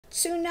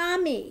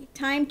Tsunami,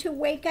 time to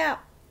wake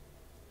up.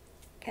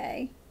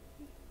 Okay?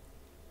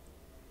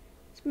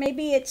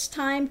 Maybe it's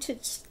time to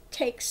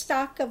take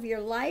stock of your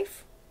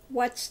life,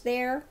 what's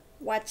there,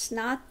 what's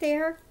not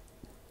there.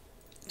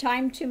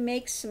 Time to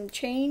make some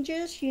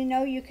changes. You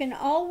know, you can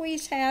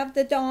always have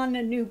the dawn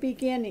a new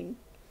beginning.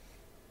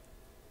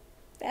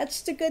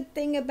 That's the good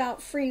thing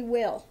about free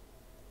will.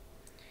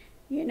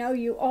 You know,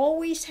 you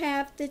always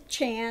have the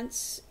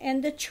chance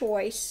and the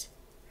choice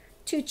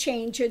to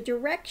change a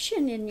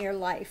direction in your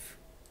life.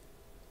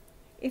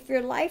 If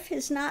your life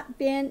has not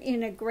been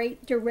in a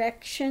great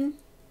direction,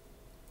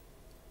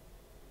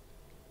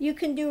 you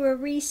can do a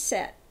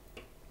reset,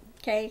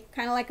 okay?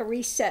 Kind of like a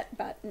reset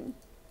button,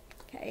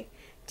 okay?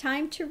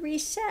 Time to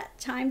reset,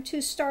 time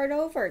to start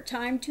over,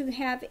 time to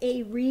have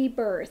a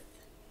rebirth,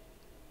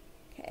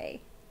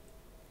 okay?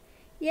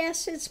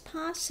 Yes, it's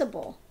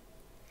possible.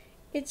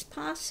 It's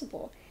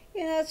possible.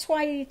 You know, that's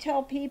why you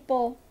tell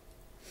people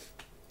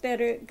that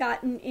are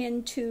gotten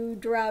into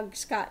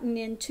drugs, gotten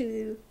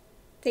into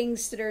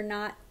things that are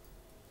not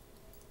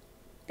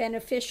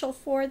beneficial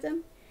for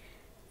them,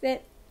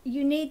 that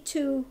you need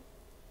to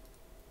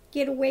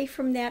get away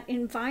from that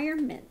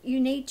environment. You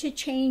need to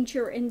change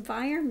your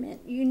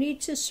environment. You need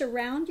to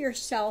surround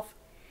yourself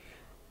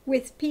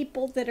with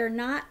people that are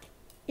not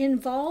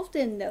involved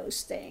in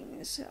those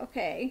things,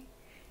 okay?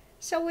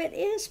 So it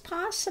is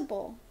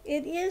possible.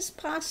 It is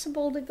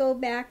possible to go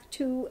back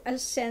to a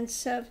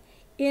sense of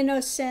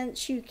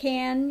innocence. You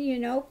can, you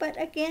know,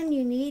 but again,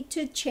 you need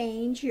to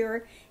change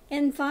your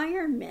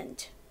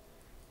environment.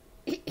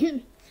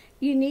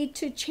 You need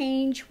to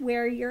change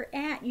where you're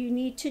at. You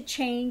need to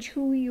change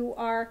who you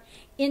are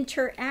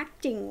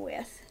interacting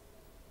with.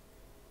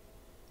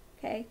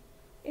 Okay?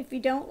 If you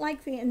don't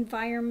like the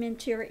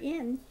environment you're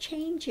in,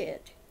 change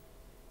it.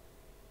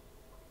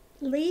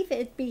 Leave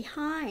it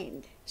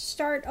behind.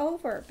 Start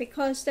over,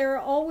 because there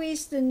are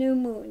always the new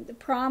moon, the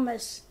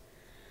promise.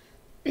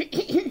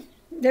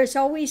 There's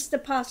always the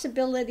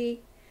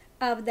possibility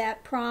of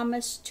that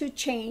promise to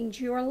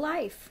change your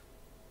life.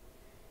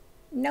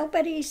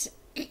 Nobody's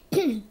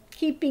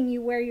keeping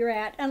you where you're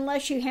at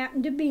unless you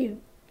happen to be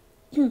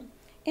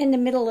in the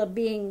middle of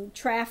being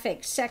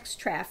trafficked, sex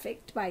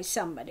trafficked by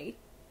somebody,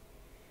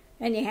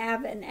 and you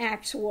have an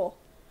actual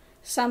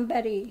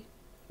somebody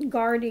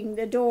guarding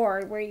the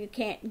door where you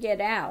can't get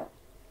out.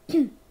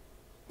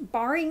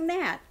 Barring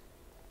that,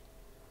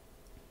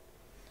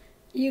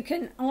 you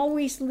can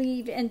always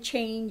leave and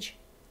change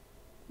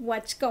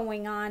what's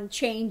going on,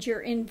 change your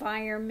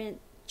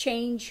environment,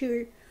 change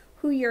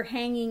who you're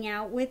hanging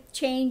out with,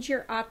 change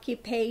your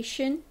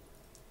occupation.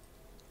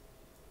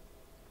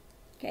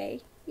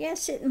 Okay,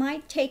 yes, it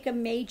might take a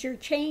major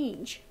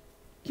change,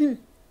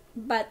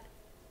 but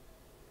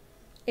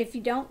if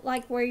you don't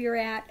like where you're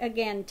at,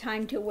 again,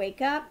 time to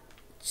wake up,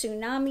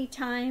 tsunami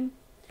time,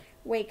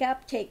 wake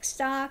up, take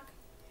stock,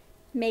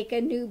 make a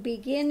new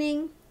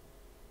beginning,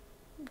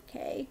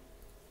 okay,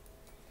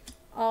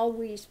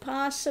 always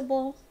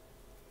possible,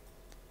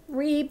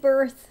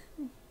 rebirth,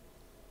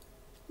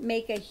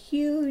 make a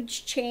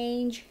huge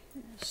change,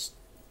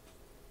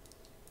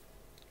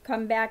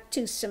 come back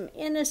to some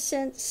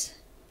innocence,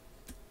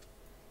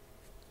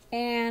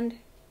 and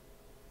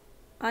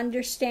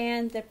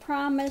understand the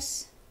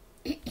promise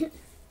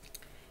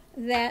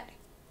that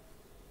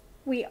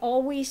we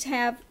always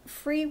have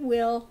free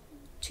will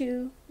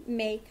to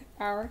make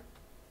our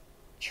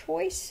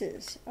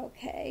choices,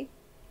 okay?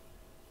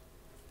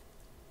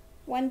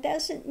 One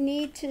doesn't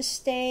need to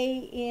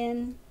stay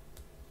in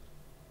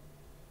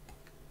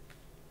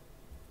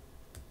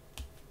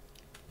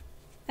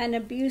an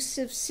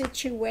abusive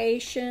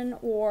situation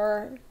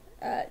or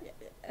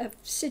a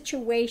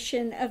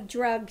situation of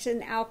drugs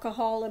and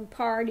alcohol and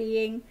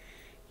partying.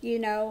 You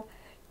know,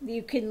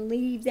 you can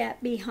leave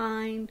that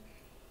behind.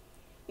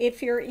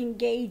 If you're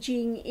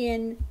engaging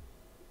in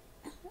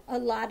a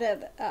lot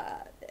of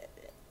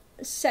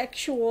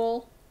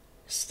sexual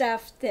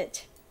stuff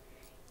that,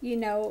 you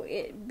know,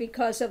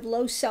 because of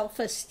low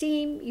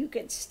self-esteem, you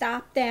can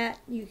stop that,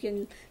 you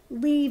can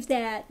leave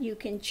that, you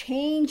can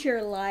change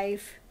your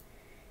life,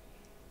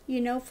 you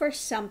know, for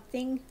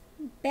something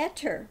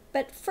better.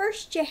 But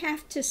first you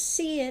have to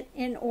see it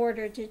in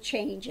order to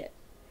change it.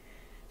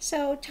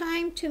 So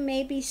time to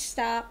maybe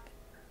stop,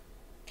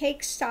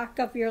 take stock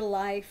of your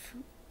life,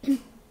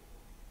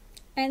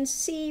 and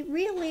see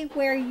really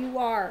where you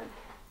are.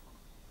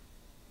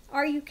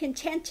 Are you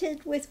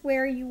contented with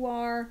where you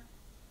are?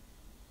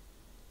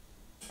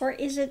 Or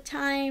is it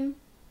time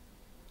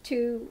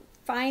to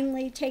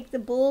finally take the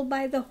bull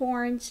by the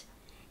horns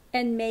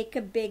and make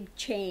a big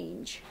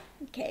change?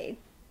 Okay.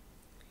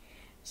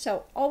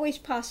 So always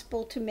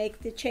possible to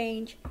make the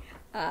change.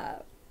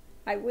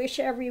 I wish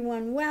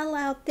everyone well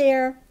out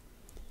there.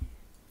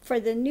 For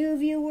the new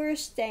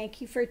viewers,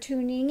 thank you for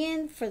tuning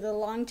in. For the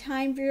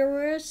long-time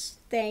viewers,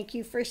 thank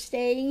you for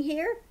staying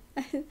here.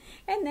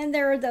 And then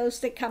there are those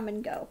that come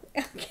and go.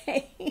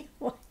 Okay.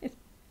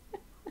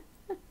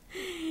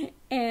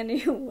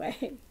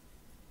 Anyway.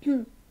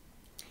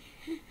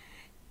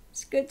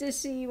 It's good to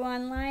see you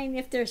online.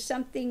 If there's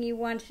something you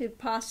want to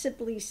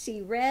possibly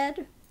see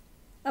read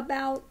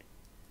about,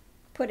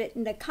 put it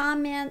in the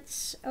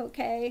comments,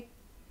 okay?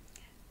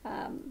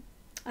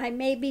 I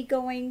may be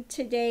going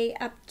today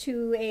up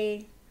to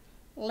a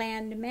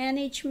land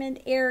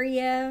management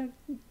area,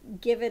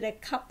 give it a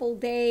couple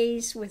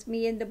days with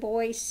me and the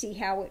boys, see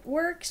how it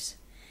works.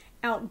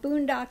 Out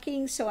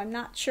boondocking, so I'm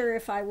not sure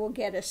if I will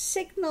get a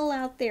signal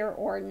out there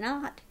or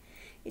not.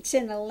 It's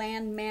in a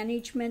land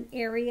management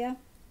area,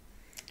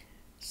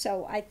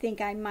 so I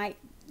think I might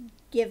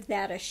give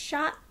that a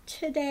shot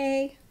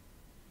today,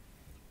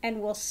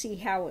 and we'll see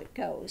how it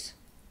goes.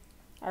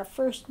 Our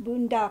first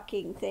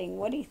boondocking thing,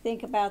 what do you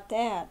think about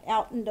that?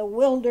 Out in the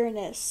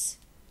wilderness.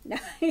 No,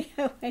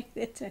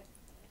 it's a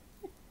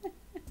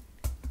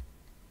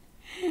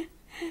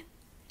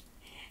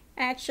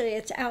actually,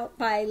 it's out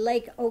by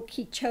Lake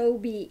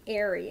Okeechobee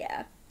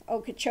area.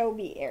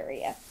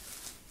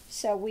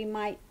 So we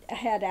might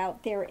head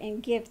out there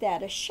and give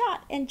that a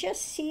shot and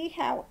just see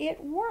how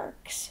it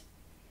works.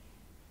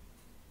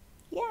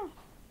 Yeah.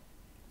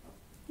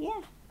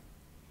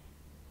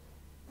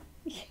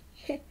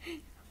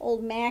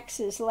 Old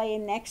Max is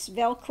laying next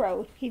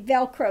Velcro. He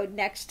Velcroed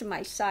next to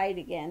my side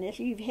again.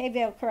 Hey,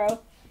 Velcro.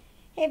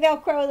 Hey,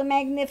 Velcro the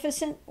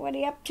Magnificent. What are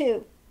you up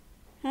to?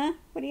 Huh?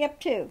 What are you up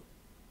to?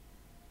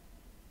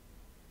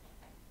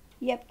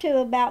 You up to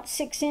about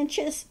 6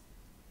 inches?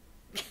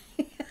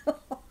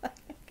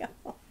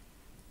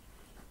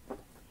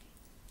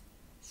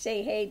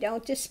 Say, hey,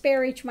 don't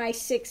disparage my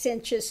 6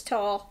 inches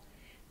tall.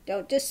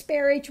 Don't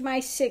disparage my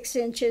 6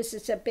 inches.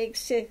 It's a big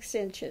 6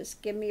 inches.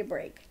 Give me a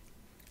break.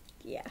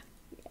 Yeah.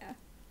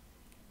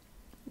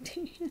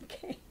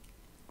 Okay.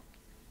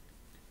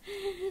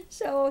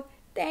 So,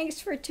 thanks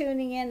for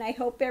tuning in. I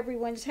hope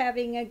everyone's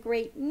having a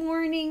great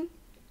morning.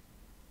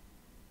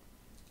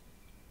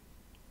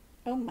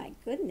 Oh my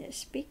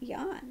goodness, big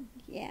yawn.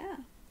 Yeah.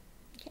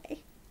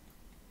 Okay.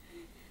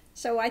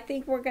 So I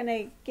think we're going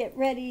to get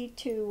ready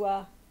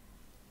to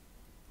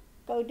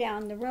go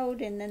down the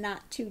road in the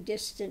not too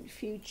distant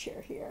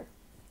future here.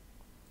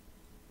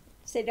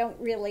 So they don't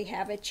really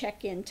have a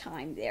check-in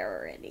time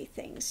there or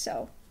anything,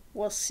 so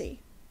we'll see.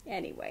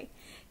 Anyway,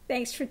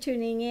 thanks for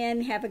tuning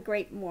in. Have a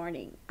great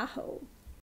morning. Aho.